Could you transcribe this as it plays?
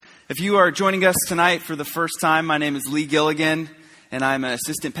If you are joining us tonight for the first time, my name is Lee Gilligan, and I'm an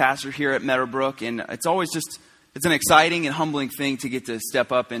assistant pastor here at Meadowbrook. And it's always it's an exciting and humbling thing to get to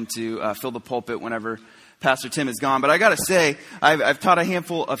step up and to fill the pulpit whenever Pastor Tim is gone. But I got to say, I've taught a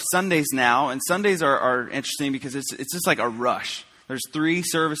handful of Sundays now, and Sundays are interesting because it's just like a rush. There's 3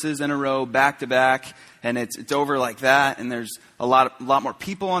 services in a row, back to back, and it's over like that. And there's a lot more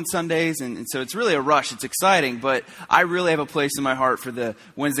people on Sundays, and so it's really a rush. It's exciting, but I really have a place in my heart for the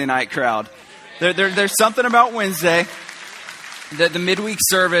Wednesday night crowd. There's something about Wednesday, the midweek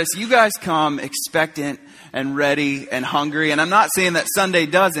service. You guys come expectant and ready and hungry. And I'm not saying that Sunday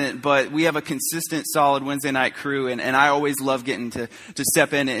doesn't, but we have a consistent, solid Wednesday night crew. And I always love getting to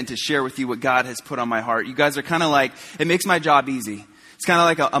step in and to share with you what God has put on my heart. You guys are kind of like, it makes my job easy. It's kind of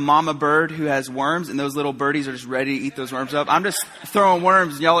like a mama bird who has worms, and those little birdies are just ready to eat those worms up. I'm just throwing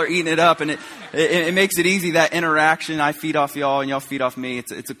worms, and y'all are eating it up, and it makes it easy, that interaction. I feed off y'all, and y'all feed off me.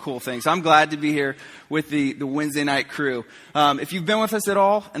 It's a cool thing. So I'm glad to be here with the Wednesday night crew. If you've been with us at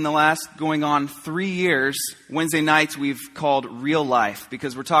all in the last going on 3 years, Wednesday nights we've called Real Life,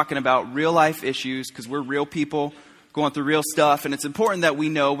 because we're talking about real life issues, because we're real people going through real stuff, and it's important that we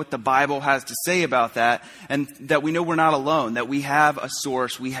know what the Bible has to say about that, and that we know we're not alone, that we have a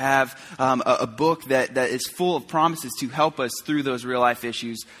source, we have a book that is full of promises to help us through those real life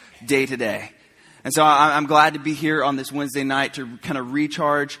issues day to day. And so I'm glad to be here on this Wednesday night to kind of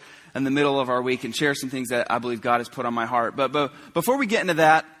recharge in the middle of our week and share some things that I believe God has put on my heart. But before we get into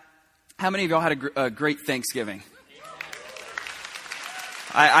that, how many of y'all had a great Thanksgiving?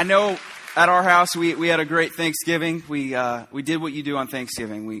 I know at our house we had a great Thanksgiving. We did what you do on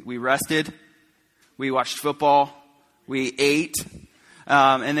Thanksgiving. We rested, we watched football, we ate,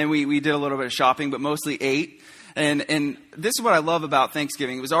 and then we did a little bit of shopping, but mostly ate. And this is what I love about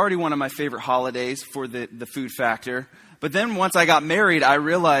Thanksgiving. It was already one of my favorite holidays for the food factor. But then once I got married, I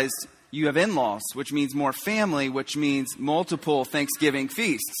realized you have in-laws, which means more family, which means multiple Thanksgiving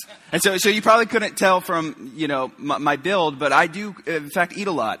feasts. And so you probably couldn't tell from, my build, but I do, in fact, eat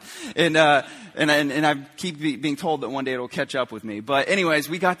a lot. And I keep being told that one day it'll catch up with me. But anyways,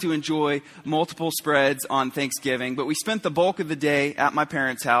 we got to enjoy multiple spreads on Thanksgiving, but we spent the bulk of the day at my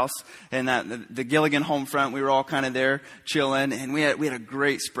parents' house, and the Gilligan home front. We were all kind of there chilling, and we had a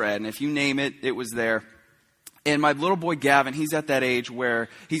great spread. And if you name it, it was there. And my little boy Gavin, he's at that age where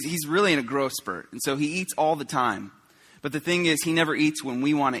he's really in a growth spurt. And so he eats all the time. But the thing is, he never eats when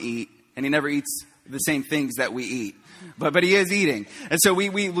we want to eat. And he never eats the same things that we eat. But he is eating. And so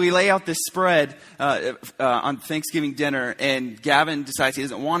we lay out this spread on Thanksgiving dinner. And Gavin decides he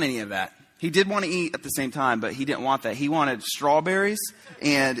doesn't want any of that. He did want to eat at the same time, but he didn't want that. He wanted strawberries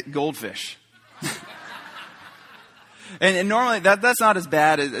and goldfish. And normally, that's not as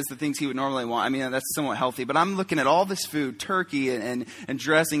bad as the things he would normally want. I mean, that's somewhat healthy. But I'm looking at all this food, turkey and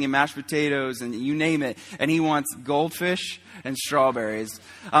dressing and mashed potatoes and you name it. And he wants goldfish and strawberries.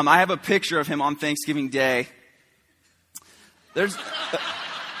 I have a picture of him on Thanksgiving Day. That's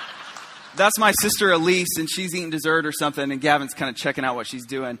my sister Elise, and she's eating dessert or something, and Gavin's kind of checking out what she's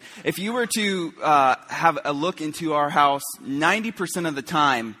doing. If you were to have a look into our house, 90% of the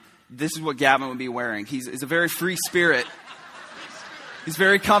time, this is what Gavin would be wearing. He's a very free spirit. He's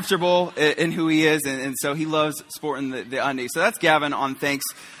very comfortable in who he is, and so he loves sporting the undies. So that's Gavin on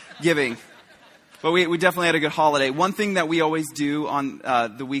Thanksgiving. But we definitely had a good holiday. One thing that we always do on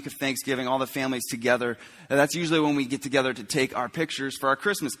the week of Thanksgiving, all the families together, that's usually when we get together to take our pictures for our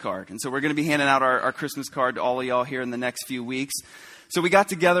Christmas card. And so we're going to be handing out our Christmas card to all of y'all here in the next few weeks. So we got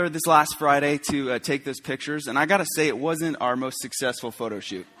together this last Friday to take those pictures. And I got to say, it wasn't our most successful photo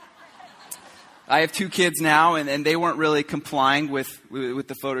shoot. I have 2 kids now, and they weren't really complying with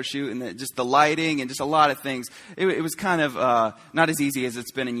the photo shoot and just the lighting and just a lot of things. It was kind of not as easy as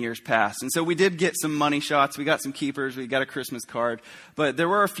it's been in years past. And so we did get some money shots. We got some keepers. We got a Christmas card. But there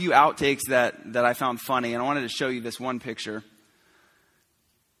were a few outtakes that I found funny, and I wanted to show you this one picture.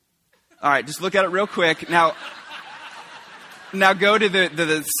 All right, just look at it real quick. Now go to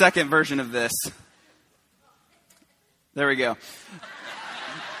the second version of this. There we go.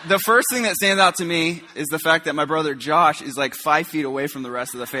 The first thing that stands out to me is the fact that my brother Josh is like 5 feet away from the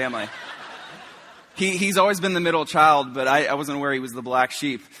rest of the family. He's always been the middle child, but I wasn't aware he was the black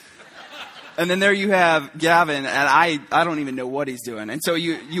sheep. And then there you have Gavin, and I don't even know what he's doing. And so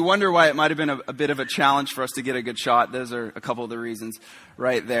you wonder why it might have been a bit of a challenge for us to get a good shot. Those are a couple of the reasons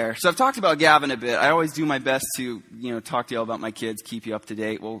right there. So I've talked about Gavin a bit. I always do my best to, talk to you all about my kids, keep you up to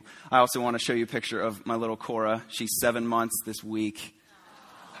date. Well, I also want to show you a picture of my little Cora. She's 7 months this week.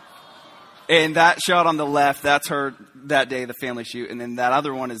 And that shot on the left, that's her that day, the family shoot. And then that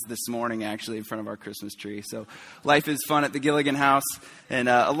other one is this morning, actually, in front of our Christmas tree. So life is fun at the Gilligan house, and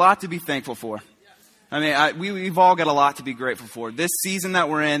a lot to be thankful for. I mean, we've all got a lot to be grateful for. This season that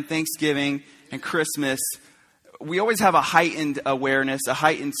we're in, Thanksgiving and Christmas, we always have a heightened awareness, a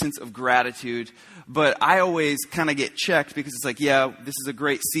heightened sense of gratitude. But I always kind of get checked because it's like, yeah, this is a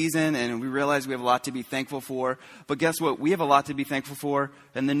great season, and we realize we have a lot to be thankful for. But guess what? We have a lot to be thankful for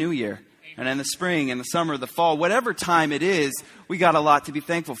in the new year. And in the spring, in the summer, the fall, whatever time it is, we got a lot to be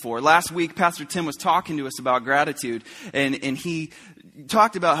thankful for. Last week, Pastor Tim was talking to us about gratitude, and he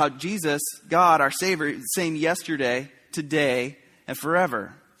talked about how Jesus, God, our Savior, is the same yesterday, today, and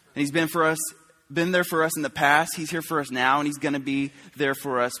forever. And He's been there for us in the past. He's here for us now, and He's going to be there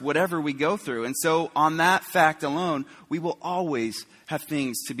for us whatever we go through. And so on that fact alone, we will always have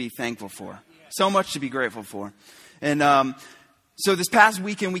things to be thankful for. So much to be grateful for. And so this past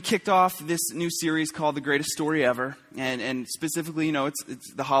weekend, we kicked off this new series called The Greatest Story Ever. And specifically,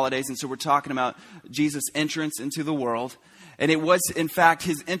 it's the holidays. And so we're talking about Jesus' entrance into the world. And it was, in fact,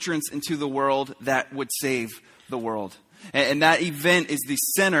 His entrance into the world that would save the world. And that event is the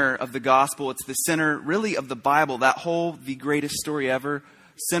center of the gospel. It's the center, really, of the Bible. That whole The Greatest Story Ever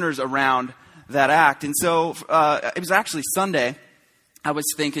centers around that act. And so it was actually Sunday. I was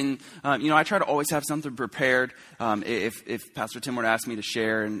thinking, I try to always have something prepared if Pastor Tim were to ask me to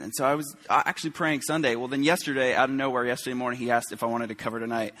share. And so I was actually praying Sunday. Well, then yesterday, out of nowhere, yesterday morning, he asked if I wanted to cover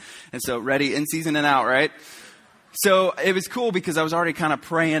tonight. And so ready, in season and out, right? So it was cool because I was already kind of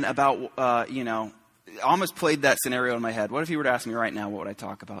praying about, I almost played that scenario in my head. What if he were to ask me right now, what would I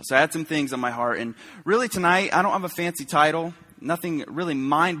talk about? So I had some things on my heart. And really tonight, I don't have a fancy title, nothing really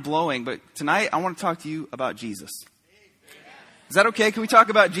mind-blowing. But tonight, I want to talk to you about Jesus. Is that okay? Can we talk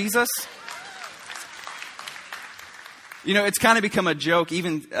about Jesus? It's kind of become a joke,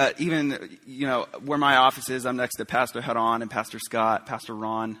 even where my office is. I'm next to Pastor Haran and Pastor Scott, Pastor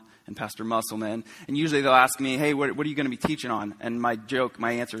Ron, and Pastor Musselman. And usually they'll ask me, hey, what are you going to be teaching on? And my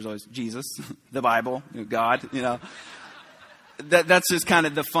answer is always Jesus, the Bible, God, That's just kind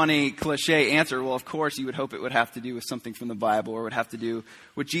of the funny cliche answer. Well, of course, you would hope it would have to do with something from the Bible or would have to do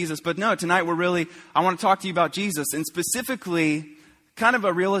with Jesus. But no, tonight I want to talk to you about Jesus, and specifically kind of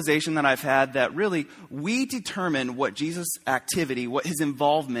a realization that I've had that really we determine what Jesus' activity, what His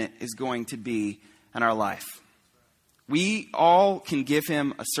involvement is going to be in our life. We all can give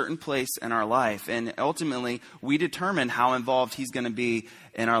Him a certain place in our life, and ultimately we determine how involved He's going to be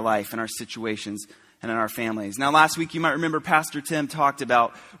in our life, in our situations, and in our families. Now, last week, you might remember Pastor Tim talked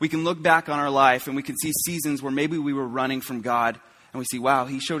about we can look back on our life and we can see seasons where maybe we were running from God and we see, wow,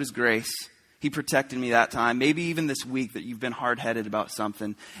 He showed His grace. He protected me that time. Maybe even this week that you've been hard-headed about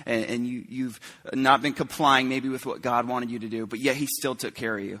something and you've not been complying maybe with what God wanted you to do, but yet He still took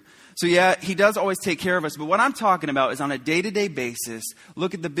care of you. So yeah, He does always take care of us. But what I'm talking about is on a day-to-day basis,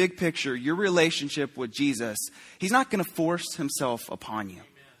 look at the big picture, your relationship with Jesus. He's not going to force Himself upon you.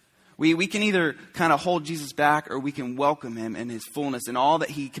 We can either kind of hold Jesus back or we can welcome Him in His fullness and all that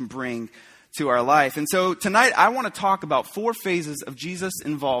He can bring to our life. And so tonight I want to talk about 4 phases of Jesus'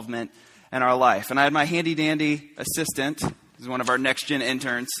 involvement in our life. And I had my handy-dandy assistant, who's one of our next-gen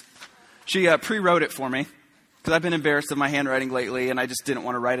interns. She pre-wrote it for me because I've been embarrassed of my handwriting lately and I just didn't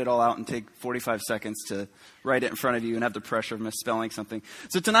want to write it all out and take 45 seconds to write it in front of you and have the pressure of misspelling something.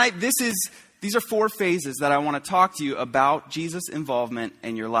 So tonight these are 4 phases that I want to talk to you about Jesus' involvement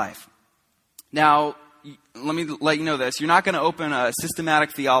in your life. Now, let me let you know this. You're not going to open a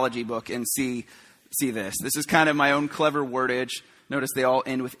systematic theology book and see this. This is kind of my own clever wordage. Notice they all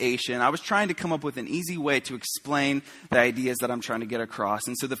end with Asian. I was trying to come up with an easy way to explain the ideas that I'm trying to get across.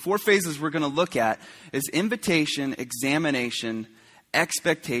 And so the 4 phases we're going to look at is invitation, examination,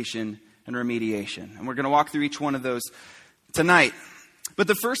 expectation, and remediation. And we're going to walk through each one of those tonight. But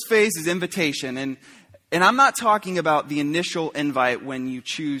the first phase is invitation. And I'm not talking about the initial invite when you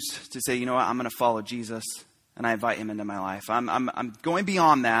choose to say, you know what, I'm going to follow Jesus and I invite Him into my life. I'm going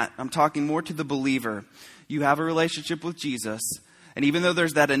beyond that. I'm talking more to the believer. You have a relationship with Jesus. And even though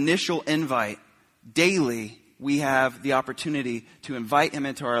there's that initial invite, daily we have the opportunity to invite Him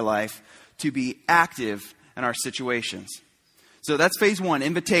into our life, to be active in our situations. So that's phase 1,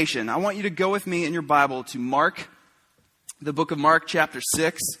 invitation. I want you to go with me in your Bible to Mark, the book of Mark, chapter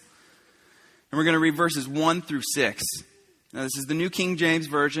 6. And we're going to read verses 1 through 6. Now, this is the New King James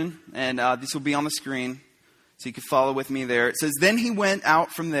Version, and this will be on the screen, so you can follow with me there. It says, "Then He went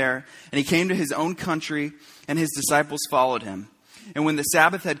out from there, and He came to His own country, and His disciples followed Him. And when the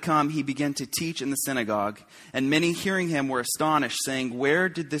Sabbath had come, He began to teach in the synagogue. And many hearing Him were astonished, saying, 'Where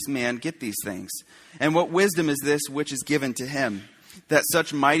did this man get these things? And what wisdom is this which is given to Him? that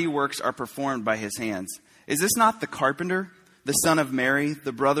such mighty works are performed by his hands. Is this not the carpenter, the son of Mary,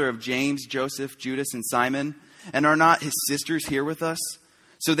 the brother of James, Joseph, Judas, and Simon? And are not his sisters here with us?"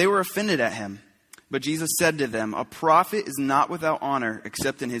 So they were offended at him. But Jesus said to them, "A prophet is not without honor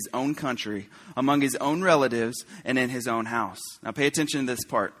except in his own country, among his own relatives, and in his own house." Now pay attention to this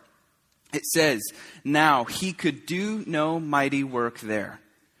part. It says, "Now he could do no mighty work there,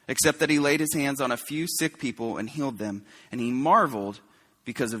 except that he laid his hands on a few sick people and healed them. And he marveled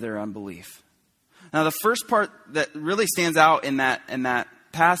because of their unbelief." Now the first part that really stands out in that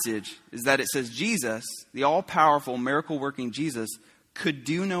passage is that it says Jesus, the all-powerful, miracle-working Jesus, could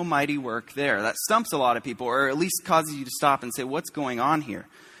do no mighty work there. That stumps a lot of people, or at least causes you to stop and say, what's going on here?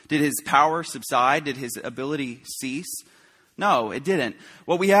 Did his power subside? Did his ability cease? No, it didn't.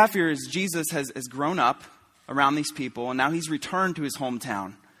 What we have here is Jesus has grown up around these people, and now he's returned to his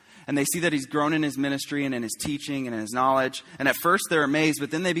hometown. And they see that he's grown in his ministry and in his teaching and in his knowledge. And at first they're amazed,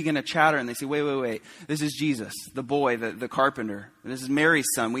 but then they begin to chatter and they say, wait. This is Jesus, the boy, the carpenter. This is Mary's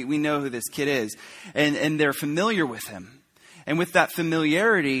son. We know who this kid is. And they're familiar with him. And with that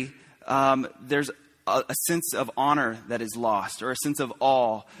familiarity, there's a sense of honor that is lost, or a sense of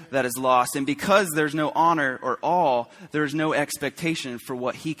awe that is lost. And because there's no honor or awe, there's no expectation for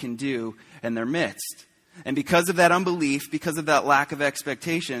what he can do in their midst. And because of that unbelief, because of that lack of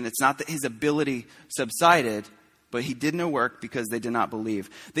expectation, it's not that his ability subsided, but he did no work because they did not believe.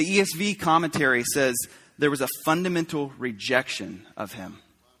 The ESV commentary says there was a fundamental rejection of him,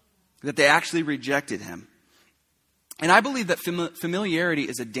 that they actually rejected him. And I believe that familiarity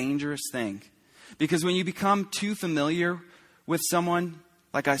is a dangerous thing, because when you become too familiar with someone,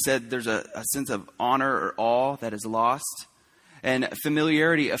 like I said, there's a sense of honor or awe that is lost. And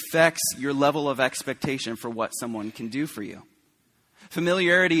familiarity affects your level of expectation for what someone can do for you.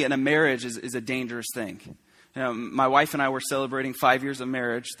 Familiarity in a marriage is a dangerous thing. You know, my wife and I were celebrating 5 years of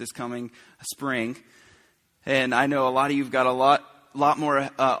marriage this coming spring. And I know a lot of you have got a lot more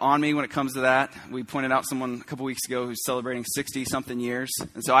on me when it comes to that. We pointed out someone a couple weeks ago who's celebrating 60-something years.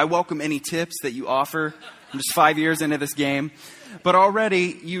 And so I welcome any tips that you offer. I'm just 5 years into this game. But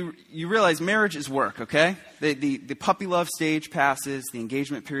already you realize marriage is work, okay? The puppy love stage passes, the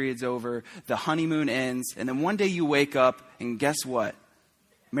engagement period's over, the honeymoon ends, and then one day you wake up and guess what?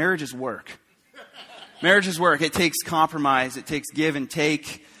 Marriage is work. Marriage is work. It takes compromise. It takes give and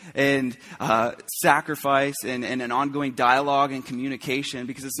take and sacrifice and an ongoing dialogue and communication,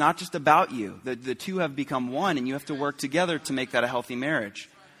 because it's not just about you. The two have become one, and you have to work together to make that a healthy marriage.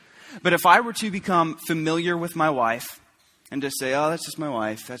 But if I were to become familiar with my wife and just say, oh, that's just my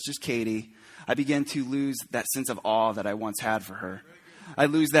wife, that's just Katie, I begin to lose that sense of awe that I once had for her. I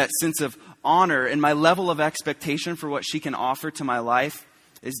lose that sense of honor, and my level of expectation for what she can offer to my life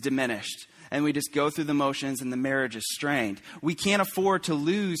is diminished. And we just go through the motions, and the marriage is strained. We can't afford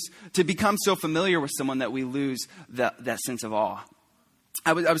to become so familiar with someone that we lose that sense of awe.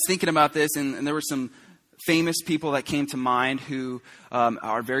 I was thinking about this, and there were some famous people that came to mind who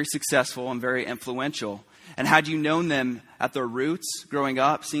are very successful and very influential. And had you known them at their roots growing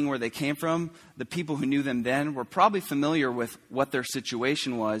up, seeing where they came from, the people who knew them then were probably familiar with what their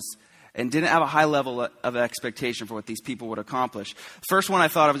situation was and didn't have a high level of expectation for what these people would accomplish. First one I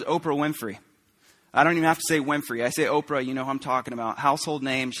thought of was Oprah Winfrey. I don't even have to say Winfrey. I say Oprah, you know who I'm talking about. Household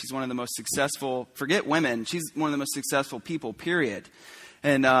name. She's one of the most successful, forget women, she's one of the most successful people, period.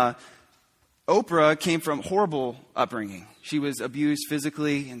 And Oprah came from horrible upbringing. She was abused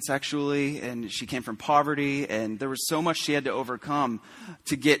physically and sexually, and she came from poverty, and there was so much she had to overcome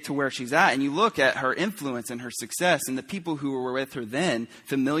to get to where she's at. And you look at her influence and her success, and the people who were with her then,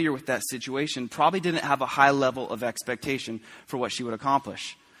 familiar with that situation, probably didn't have a high level of expectation for what she would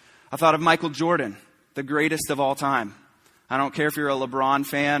accomplish. I thought of Michael Jordan, the greatest of all time. I don't care if you're a LeBron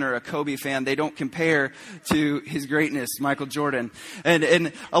fan or a Kobe fan, they don't compare to his greatness, Michael Jordan.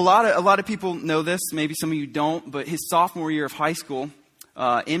 And a lot of people know this, maybe some of you don't, but his sophomore year of high school,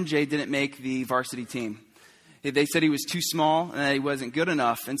 MJ didn't make the varsity team. They said he was too small and that he wasn't good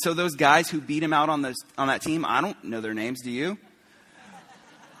enough. And so those guys who beat him out on that team, I don't know their names, do you?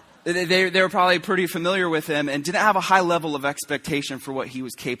 They were probably pretty familiar with him and didn't have a high level of expectation for what he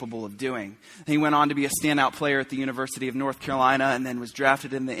was capable of doing. He went on to be a standout player at the University of North Carolina and then was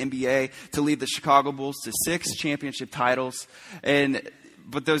drafted in the NBA to lead the Chicago Bulls to 6 championship titles.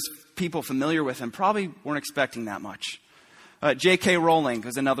 But those people familiar with him probably weren't expecting that much. J.K. Rowling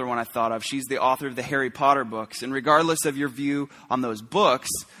was another one I thought of. She's the author of the Harry Potter books. And regardless of your view on those books,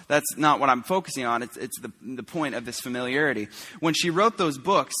 that's not what I'm focusing on. It's the point of this familiarity. When she wrote those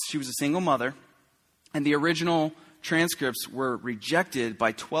books, she was a single mother, and the original transcripts were rejected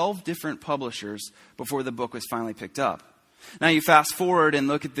by 12 different publishers before the book was finally picked up. Now you fast forward and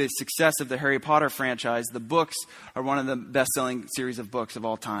look at the success of the Harry Potter franchise. The books are one of the best-selling series of books of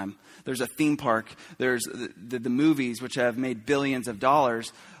all time. There's a theme park. There's the movies, which have made billions of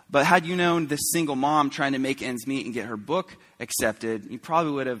dollars. But had you known this single mom trying to make ends meet and get her book accepted, you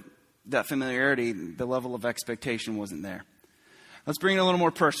probably would have, that familiarity, the level of expectation wasn't there. Let's bring it a little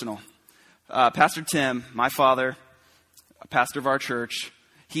more personal. Pastor Tim, my father, a pastor of our church,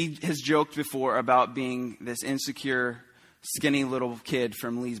 he has joked before about being this insecure, skinny little kid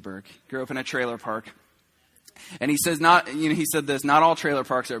from Leesburg. Grew up in a trailer park. And he says he said this, not all trailer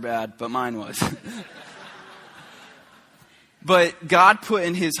parks are bad, but mine was. But God put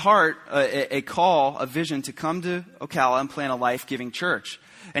in his heart a call, a vision to come to Ocala and plant a life-giving church.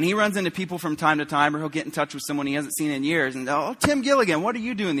 And he runs into people from time to time, or he'll get in touch with someone he hasn't seen in years. And, oh, Tim Gilligan, what are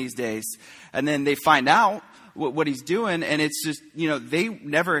you doing these days? And then they find out what he's doing. And it's just, they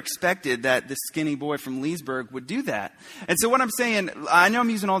never expected that this skinny boy from Leesburg would do that. And so what I'm saying, I know I'm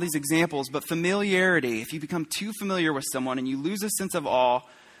using all these examples, but familiarity, if you become too familiar with someone and you lose a sense of awe,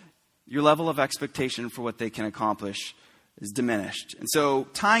 your level of expectation for what they can accomplish is diminished. And so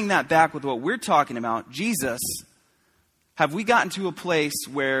tying that back with what we're talking about, Jesus, have we gotten to a place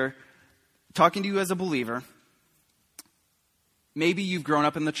where, talking to you as a believer, maybe you've grown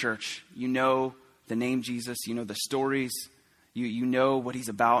up in the church, you know the name Jesus, you know the stories, you know what he's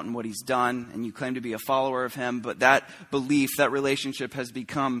about and what he's done, and you claim to be a follower of him, but that belief, that relationship has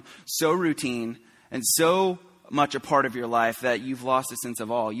become so routine and so much a part of your life that you've lost a sense of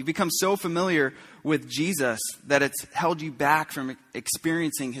awe. You've become so familiar with Jesus that it's held you back from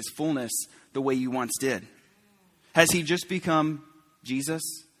experiencing his fullness the way you once did. Has he just become Jesus?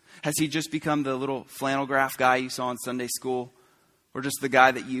 Has he just become the little flannel graph guy you saw in Sunday school? Or just the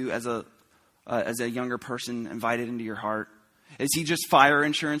guy that you, as a younger person, invited into your heart? Is he just fire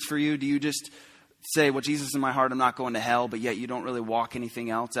insurance for you? Do you just say, well, Jesus in my heart, I'm not going to hell, but yet you don't really walk anything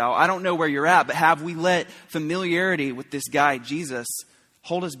else out? I don't know where you're at, but have we let familiarity with this guy, Jesus,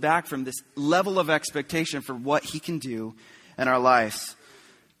 hold us back from this level of expectation for what he can do in our lives?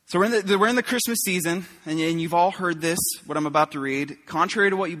 So we're in the Christmas season, and you've all heard this, what I'm about to read. Contrary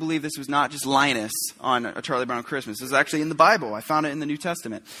to what you believe, this was not just Linus on a Charlie Brown Christmas. This is actually in the Bible. I found it in the New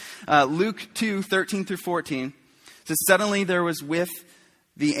Testament. Luke 2:13-14 says, suddenly there was with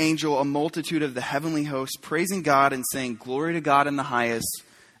the angel a multitude of the heavenly hosts praising God and saying, glory to God in the highest,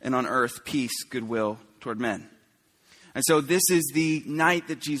 and on earth peace, goodwill toward men. And so this is the night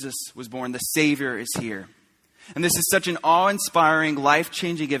that Jesus was born. The Savior is here. And this is such an awe-inspiring,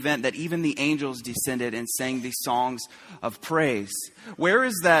 life-changing event that even the angels descended and sang these songs of praise. Where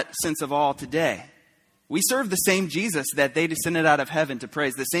is that sense of awe today? We serve the same Jesus that they descended out of heaven to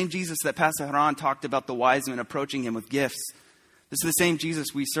praise. The same Jesus that Pastor Haran talked about the wise men approaching him with gifts. This is the same Jesus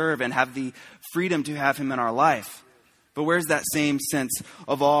we serve and have the freedom to have him in our life. But where's that same sense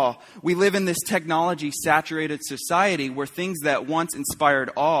of awe? We live in this technology-saturated society where things that once inspired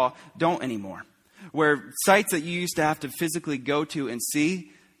awe don't anymore. Where sites that you used to have to physically go to and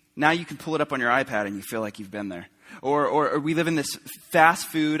see, now you can pull it up on your iPad and you feel like you've been there. Or we live in this fast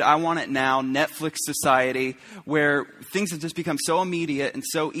food, I want it now, Netflix society, where things have just become so immediate and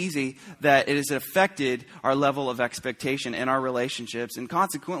so easy that it has affected our level of expectation in our relationships, and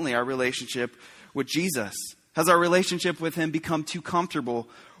consequently our relationship with Jesus. Has our relationship with him become too comfortable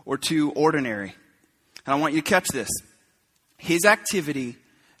or too ordinary? And I want you to catch this. His activity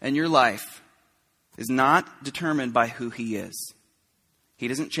in your life is not determined by who he is. He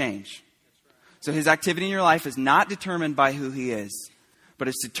doesn't change. So his activity in your life is not determined by who he is, but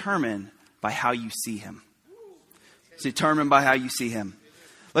it's determined by how you see him. It's determined by how you see him.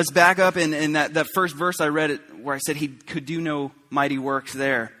 Let's back up in that first verse I read it where I said he could do no mighty works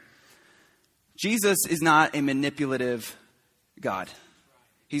there. Jesus is not a manipulative God.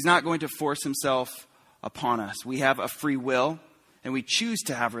 He's not going to force himself upon us. We have a free will and we choose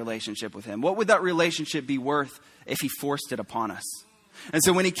to have a relationship with him. What would that relationship be worth if he forced it upon us? And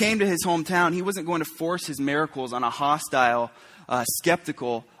so when he came to his hometown, he wasn't going to force his miracles on a hostile,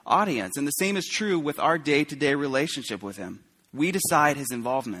 skeptical audience. And the same is true with our day-to-day relationship with him. We decide his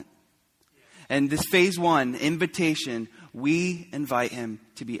involvement. And this phase one, invitation, we invite him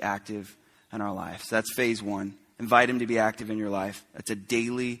to be active in our lives. That's phase one. Invite him to be active in your life. That's a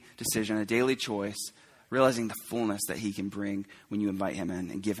daily decision, a daily choice. Realizing the fullness that he can bring when you invite him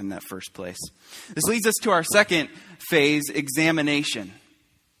in and give him that first place. This leads us to our second phase, examination.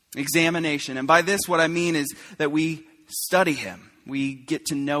 Examination. And by this, what I mean is that we study him. We get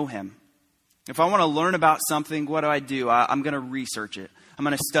to know him. If I want to learn about something, what do? I'm going to research it. I'm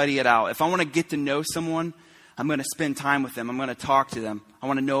going to study it out. If I want to get to know someone, I'm going to spend time with them. I'm going to talk to them. I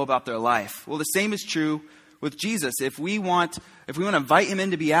want to know about their life. Well, the same is true with Jesus. If we want to invite him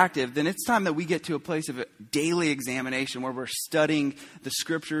in to be active, then it's time that we get to a place of daily examination where we're studying the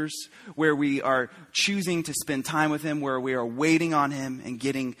scriptures, where we are choosing to spend time with him, where we are waiting on him and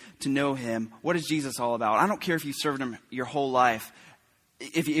getting to know him. What is Jesus all about? I don't care if you've served him your whole life.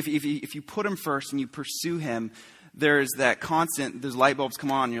 If you put him first and you pursue him, there's that constant, those light bulbs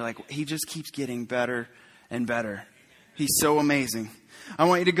come on and you're like, he just keeps getting better and better. He's so amazing. I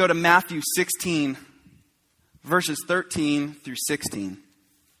want you to go to Matthew 16, verses 13 through 16. It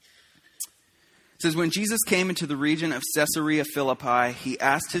says, when Jesus came into the region of Caesarea Philippi, he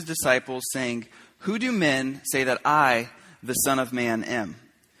asked his disciples, saying, who do men say that I, the Son of Man, am?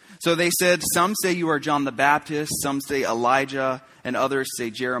 So they said, some say you are John the Baptist, some say Elijah, and others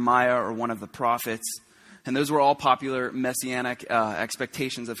say Jeremiah or one of the prophets. And those were all popular messianic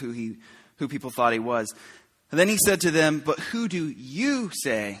expectations of who people thought he was. And then he said to them, but who do you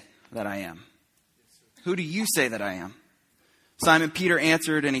say that I am? Who do you say that I am? Simon Peter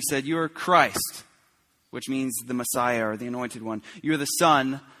answered and he said, you are Christ, which means the Messiah or the Anointed One. You are the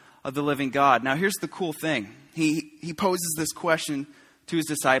Son of the living God. Now here's the cool thing. He poses this question to his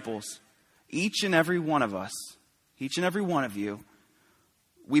disciples. Each and every one of us, each and every one of you,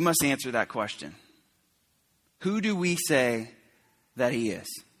 we must answer that question. Who do we say that he is?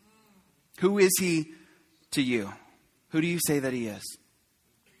 Who is he to you? Who do you say that he is?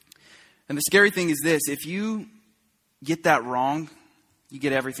 And the scary thing is this. If you get that wrong, you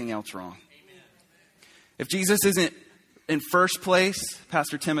get everything else wrong. Amen. If Jesus isn't in first place,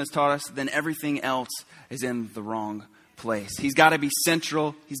 Pastor Tim has taught us, then everything else is in the wrong place. He's got to be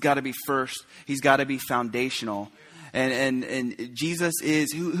central. He's got to be first. He's got to be foundational. And Jesus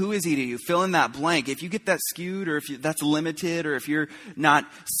is, who is he to you? Fill in that blank. If you get that skewed, or if that's limited, or if you're not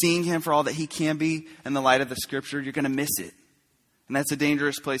seeing him for all that he can be in the light of the scripture, you're going to miss it. And that's a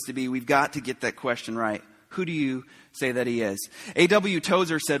dangerous place to be. We've got to get that question right. Who do you say that he is? A.W.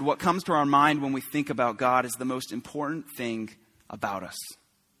 Tozer said, what comes to our mind when we think about God is the most important thing about us.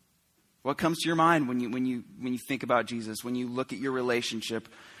 What comes to your mind when you think about Jesus, when you look at your relationship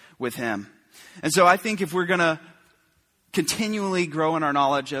with him? And so I think if we're going to continually grow in our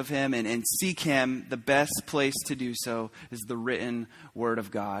knowledge of him and seek him, the best place to do so is the written word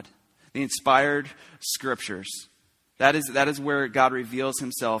of God, the inspired scriptures. That is where God reveals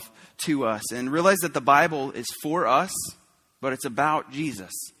himself to us. And realize that the Bible is for us, but it's about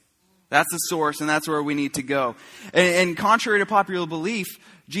Jesus. That's the source, and that's where we need to go. And contrary to popular belief,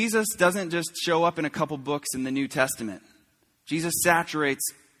 Jesus doesn't just show up in a couple books in the New Testament. Jesus saturates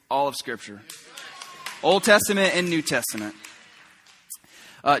all of Scripture. Old Testament and New Testament.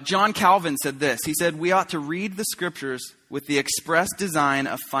 John Calvin said this. He said, we ought to read the Scriptures with the express design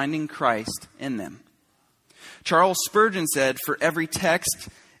of finding Christ in them. Charles Spurgeon said, for every text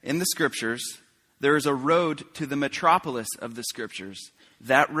in the Scriptures, there is a road to the metropolis of the Scriptures.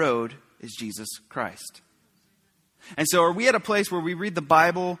 That road is Jesus Christ. And so are we at a place where we read the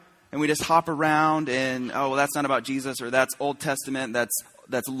Bible and we just hop around and, oh, well, that's not about Jesus, or that's Old Testament,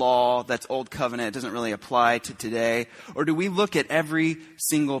 that's law, that's Old Covenant, it doesn't really apply to today? Or do we look at every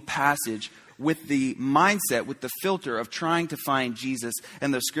single passage with the mindset, with the filter of trying to find Jesus in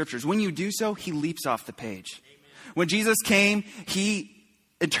those scriptures? When you do so, he leaps off the page. Amen. When Jesus came, he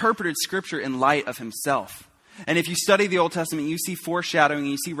interpreted scripture in light of himself. And if you study the Old Testament, you see foreshadowing,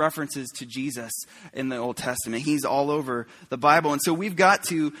 you see references to Jesus in the Old Testament. He's all over the Bible. And so we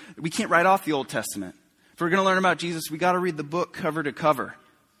can't write off the Old Testament. If we're going to learn about Jesus, we got to read the book cover to cover.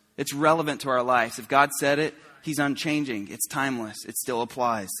 It's relevant to our lives. If God said it, he's unchanging. It's timeless. It still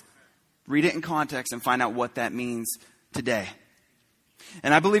applies. Read it in context and find out what that means today.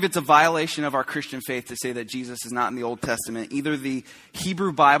 And I believe it's a violation of our Christian faith to say that Jesus is not in the Old Testament. Either the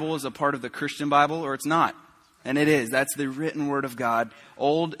Hebrew Bible is a part of the Christian Bible or it's not. And it is. That's the written word of God,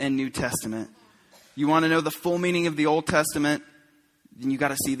 Old and New Testament. You want to know the full meaning of the Old Testament, then you got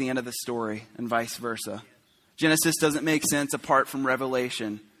to see the end of the story and vice versa. Genesis doesn't make sense apart from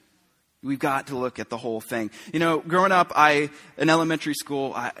Revelation. We've got to look at the whole thing. You know, growing up, in elementary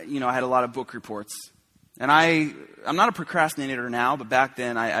school, I had a lot of book reports. And I'm not a procrastinator now, but back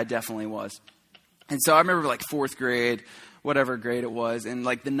then I definitely was. And so I remember like fourth grade, whatever grade it was, and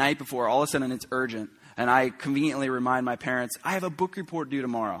like the night before, all of a sudden it's urgent. And I conveniently remind my parents, I have a book report due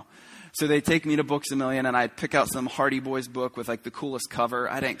tomorrow. So they take me to Books A Million, and I'd pick out some Hardy Boys book with like the coolest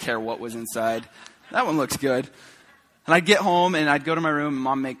cover. I didn't care what was inside. That one looks good. And I'd get home, and I'd go to my room, and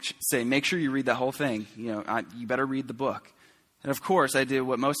Mom say, make sure you read the whole thing. You better read the book. And of course, I did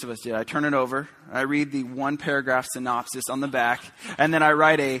what most of us did. I turn it over, I read the one paragraph synopsis on the back, and then I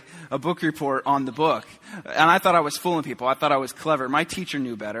write a book report on the book. And I thought I was fooling people. I thought I was clever. My teacher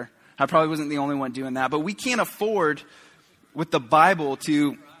knew better. I probably wasn't the only one doing that. But we can't afford, with the Bible,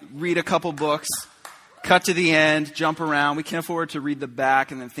 to read a couple books, cut to the end, jump around. We can't afford to read the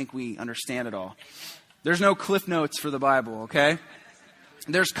back and then think we understand it all. There's no cliff notes for the Bible, okay?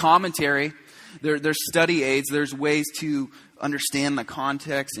 There's commentary. There's study aids. There's ways to understand the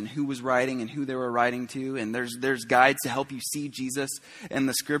context and who was writing and who they were writing to. And there's guides to help you see Jesus in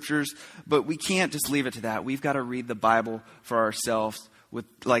the scriptures. But we can't just leave it to that. We've got to read the Bible for ourselves with,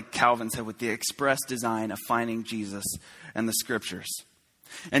 like Calvin said, with the express design of finding Jesus and the scriptures.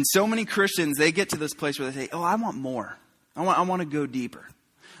 And so many Christians, they get to this place where they say, oh, I want more. I want to go deeper.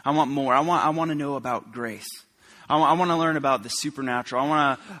 I want more. I want to know about grace. I want to learn about the supernatural.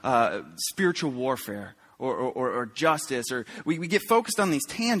 I want spiritual warfare or justice. Or we get focused on these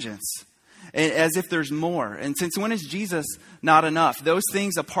tangents as if there's more. And since when is Jesus not enough? Those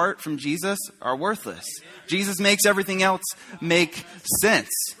things apart from Jesus are worthless. Jesus makes everything else make sense.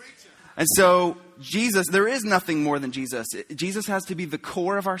 And so Jesus, there is nothing more than Jesus. Jesus has to be the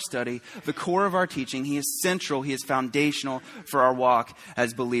core of our study, the core of our teaching. He is central. He is foundational for our walk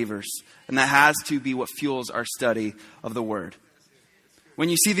as believers. And that has to be what fuels our study of the Word. When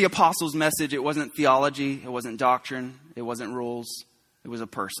you see the apostles' message, it wasn't theology, it wasn't doctrine, it wasn't rules, it was a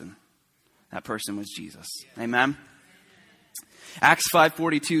person. That person was Jesus. Amen? Acts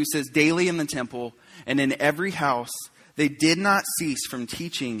 5:42 says, daily in the temple and in every house, they did not cease from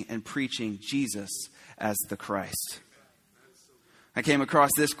teaching and preaching Jesus as the Christ. I came across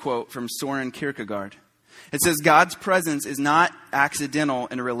this quote from Soren Kierkegaard. It says, God's presence is not accidental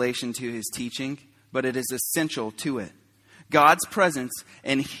in relation to his teaching, but it is essential to it. God's presence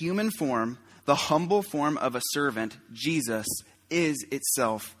in human form, the humble form of a servant, Jesus, is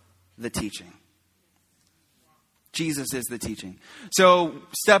itself the teaching. Jesus is the teaching. So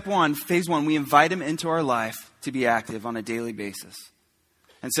step one, phase one, we invite him into our life to be active on a daily basis.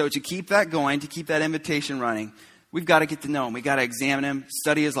 And so to keep that going, to keep that invitation running, we've got to get to know him. We've got to examine him,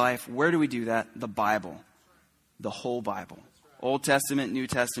 study his life. Where do we do that? The Bible. The whole Bible. Old Testament, New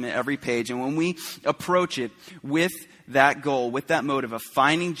Testament, every page. And when we approach it with that goal, with that motive of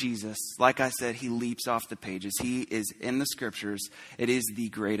finding Jesus, like I said, he leaps off the pages. He is in the scriptures. It is the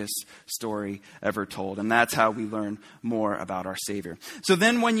greatest story ever told. And that's how we learn more about our Savior. So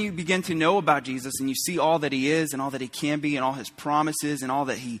then when you begin to know about Jesus and you see all that he is and all that he can be and all his promises and all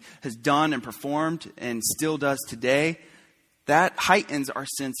that he has done and performed and still does today, that heightens our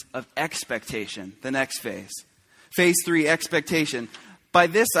sense of expectation, the next phase. Phase 3, expectation. By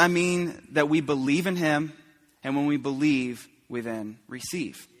this, I mean that we believe in him, and when we believe, we then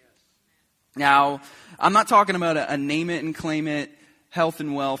receive. Now, I'm not talking about a name it and claim it, health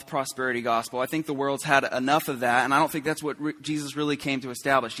and wealth, prosperity gospel. I think the world's had enough of that, and I don't think that's what Jesus really came to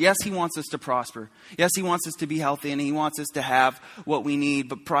establish. Yes, he wants us to prosper. Yes, he wants us to be healthy, and he wants us to have what we need.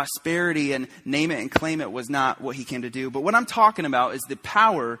 But prosperity and name it and claim it was not what he came to do. But what I'm talking about is the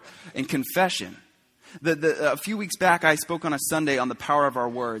power in confession. A few weeks back, I spoke on a Sunday on the power of our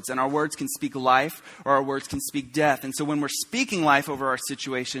words. And our words can speak life or our words can speak death. And so when we're speaking life over our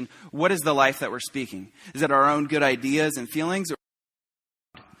situation, what is the life that we're speaking? Is it our own good ideas and feelings? Or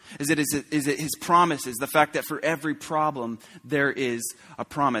is it his promises? The fact that for every problem, there is a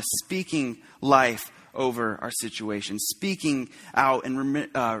promise. Speaking life over our situation. Speaking out and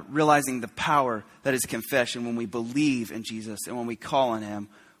realizing the power that is confession. When we believe in Jesus and when we call on him,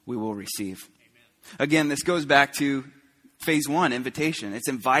 we will receive. Again, this goes back to phase 1, invitation. It's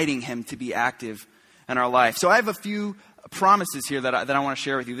inviting him to be active in our life. So I have a few promises here that I want to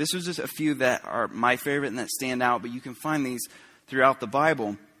share with you. This was just a few that are my favorite and that stand out, but you can find these throughout the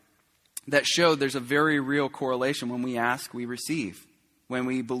Bible that show there's a very real correlation. When we ask, we receive. When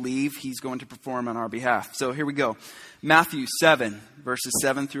we believe, he's going to perform on our behalf. So here we go. Matthew 7, verses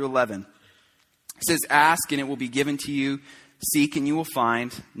 7 through 11. It says, ask and it will be given to you. Seek and you will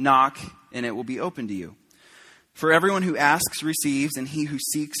find. Knock and it will be open to you. For everyone who asks receives, and he who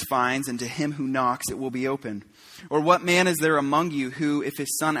seeks finds, and to him who knocks it will be opened. Or what man is there among you who, if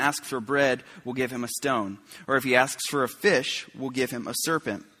his son asks for bread, will give him a stone? Or if he asks for a fish, will give him a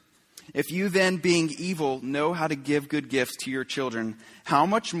serpent? If you then, being evil, know how to give good gifts to your children, how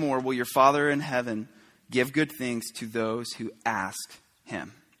much more will your Father in heaven give good things to those who ask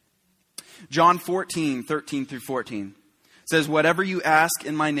him? John 14, 13 through 14 says, whatever you ask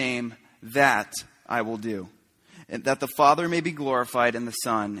in my name, that I will do, and that the Father may be glorified in the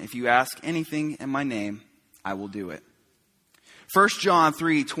Son. If you ask anything in my name, I will do it. 1 John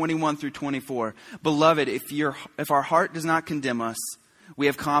 3, 21 through 24. Beloved, if our heart does not condemn us, we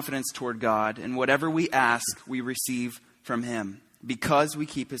have confidence toward God, and whatever we ask, we receive from him, because we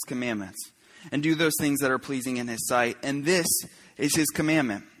keep his commandments and do those things that are pleasing in his sight. And this is his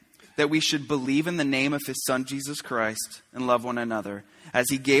commandment, that we should believe in the name of his Son, Jesus Christ, and love one another, as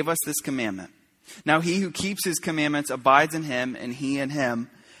he gave us this commandment. Now he who keeps his commandments abides in him, and he in him.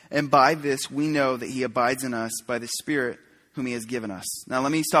 And by this we know that he abides in us by the Spirit whom he has given us. Now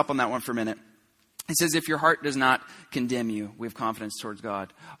let me stop on that one for a minute. It says, if your heart does not condemn you, we have confidence towards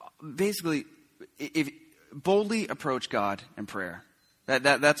God. Basically, if boldly approach God in prayer.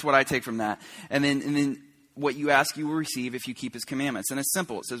 That's what I take from that. And then what you ask, you will receive if you keep his commandments. And it's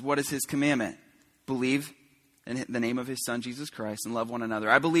simple. It says, what is his commandment? Believe in the name of his Son, Jesus Christ, and love one another.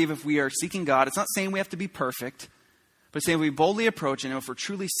 I believe if we are seeking God, it's not saying we have to be perfect, but saying we boldly approach him. If we're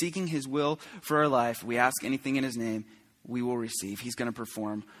truly seeking his will for our life, we ask anything in his name, we will receive. He's going to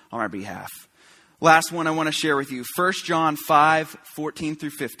perform on our behalf. Last one I want to share with you. 1 John 5:14 through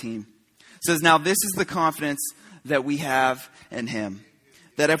 15 says, now this is the confidence that we have in him,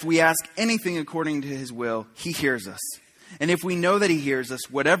 that if we ask anything according to his will, he hears us. And if we know that he hears us,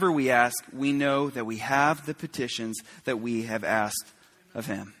 whatever we ask, we know that we have the petitions that we have asked of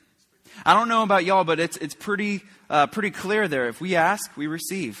him. I don't know about y'all, but it's pretty clear there. If we ask, we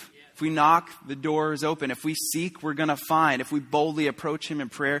receive. If we knock, the door is open. If we seek, we're going to find. If we boldly approach him in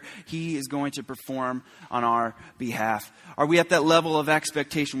prayer, he is going to perform on our behalf. Are we at that level of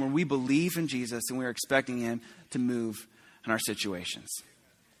expectation where we believe in Jesus and we're expecting him to move in our situations?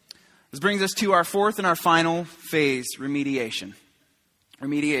 This brings us to our fourth and our final phase, remediation.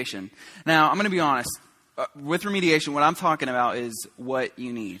 Remediation. Now, I'm going to be honest. With remediation, what I'm talking about is what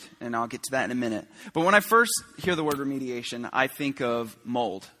you need. And I'll get to that in a minute. But when I first hear the word remediation, I think of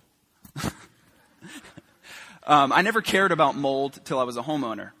mold. I never cared about mold till I was a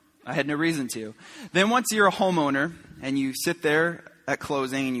homeowner. I had no reason to. Then once you're a homeowner and you sit there at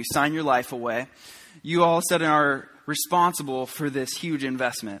closing and you sign your life away, you all of a sudden are responsible for this huge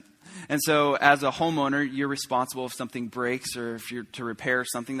investment. And so as a homeowner, you're responsible if something breaks or if you're to repair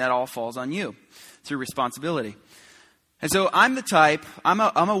something, that all falls on you. It's your responsibility. And so I'm the type, I'm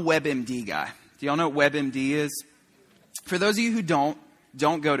a WebMD guy. Do y'all know what WebMD is? For those of you who don't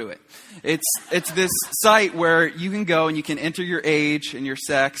go to it. It's this site where you can go and you can enter your age and your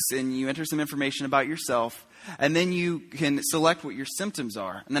sex and you enter some information about yourself. And then you can select what your symptoms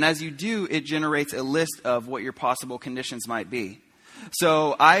are. And then as you do, it generates a list of what your possible conditions might be.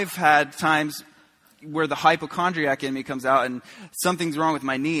 So I've had times where the hypochondriac in me comes out and something's wrong with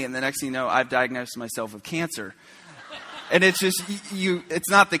my knee. And the next thing you know, I've diagnosed myself with cancer. And it's just, it's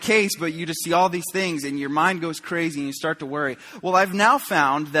not the case, but you just see all these things and your mind goes crazy and you start to worry. Well, I've now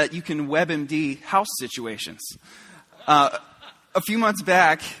found that you can WebMD house situations. A few months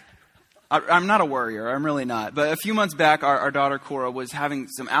back, I'm not a worrier, I'm really not. But a few months back, our daughter Cora was having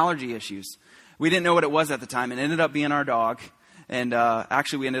some allergy issues. We didn't know what it was at the time. It ended up being our dog. And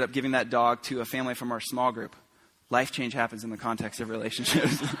actually, we ended up giving that dog to a family from our small group. Life change happens in the context of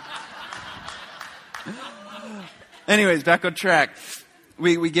relationships. Anyways, back on track.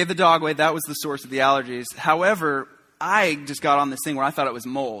 We gave the dog away. That was the source of the allergies. However, I just got on this thing where I thought it was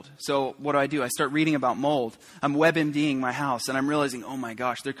mold. So what do? I start reading about mold. I'm WebMDing my house, and I'm realizing, oh my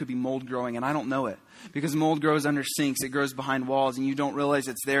gosh, there could be mold growing, and I don't know it. Because mold grows under sinks, it grows behind walls, and you don't realize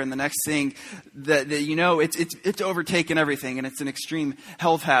it's there. And the next thing that you know, it's overtaken everything, and it's an extreme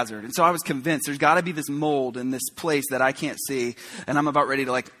health hazard. And so I was convinced there's got to be this mold in this place that I can't see, and I'm about ready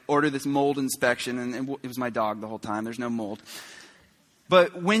to order this mold inspection. And it was my dog the whole time. There's no mold.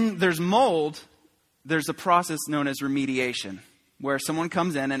 But when there's mold, there's a process known as remediation, where someone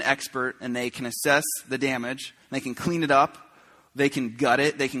comes in, an expert, and they can assess the damage, they can clean it up. They can gut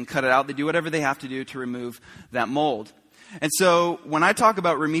it. They can cut it out. They do whatever they have to do to remove that mold. And so when I talk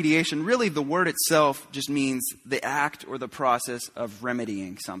about remediation, really the word itself just means the act or the process of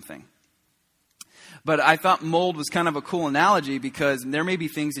remedying something. But I thought mold was kind of a cool analogy because there may be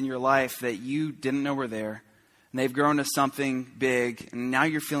things in your life that you didn't know were there. And they've grown to something big. And now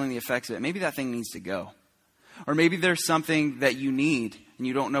you're feeling the effects of it. Maybe that thing needs to go. Or maybe there's something that you need and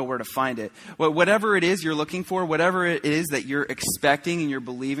you don't know where to find it. Well, whatever it is you're looking for, whatever it is that you're expecting and you're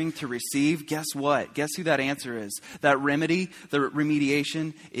believing to receive, guess what? Guess who that answer is? That remedy, the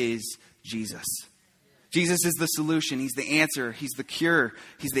remediation is Jesus. Jesus is the solution. He's the answer. He's the cure.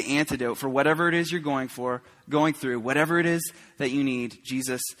 He's the antidote for whatever it is you're going through, whatever it is that you need.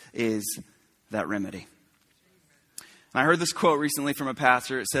 Jesus is that remedy. And I heard this quote recently from a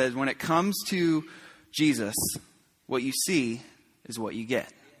pastor. It says, when it comes to Jesus, what you see is what you get.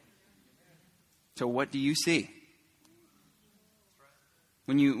 So what do you see?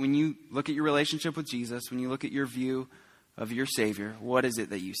 When you look at your relationship with Jesus, when you look at your view of your Savior, what is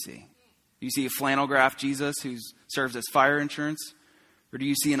it that you see? Do you see a flannel graph Jesus who serves as fire insurance? Or do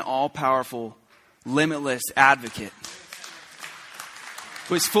you see an all-powerful, limitless advocate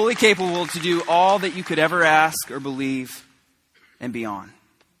who is fully capable to do all that you could ever ask or believe and beyond.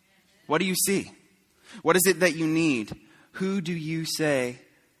 What do you see? What is it that you need? Who do you say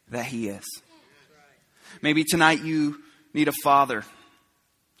that he is? Maybe tonight you need a father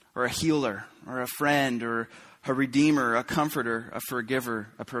or a healer or a friend or a redeemer, a comforter, a forgiver,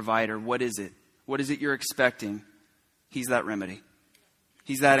 a provider. What is it? What is it you're expecting? He's that remedy.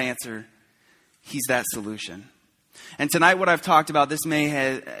 He's that answer. He's that solution. And tonight, what I've talked about, might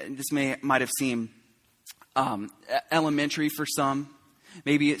have seemed elementary for some.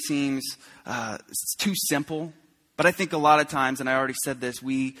 Maybe it seems too simple. But I think a lot of times, and I already said this,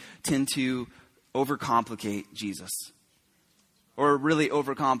 we tend to overcomplicate Jesus, or really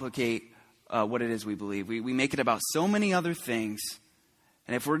overcomplicate what it is we believe. We make it about so many other things.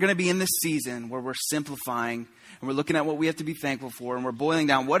 And if we're going to be in this season where we're simplifying and we're looking at what we have to be thankful for and we're boiling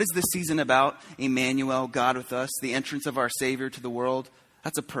down, what is this season about? Emmanuel, God with us, the entrance of our Savior to the world.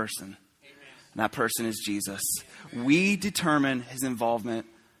 That's a person. Amen. And that person is Jesus. We determine his involvement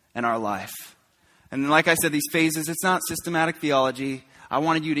in our life. And like I said, these phases, it's not systematic theology. I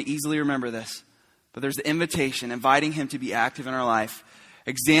wanted you to easily remember this. But there's the invitation, inviting him to be active in our life.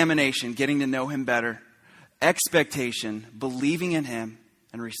 Examination, getting to know him better. Expectation, believing in him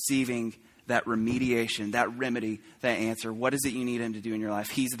and receiving that remediation, that remedy, that answer. What is it you need him to do in your life?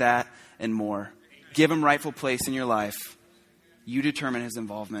 He's that and more. Give him rightful place in your life. You determine his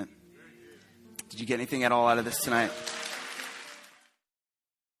involvement. Did you get anything at all out of this tonight?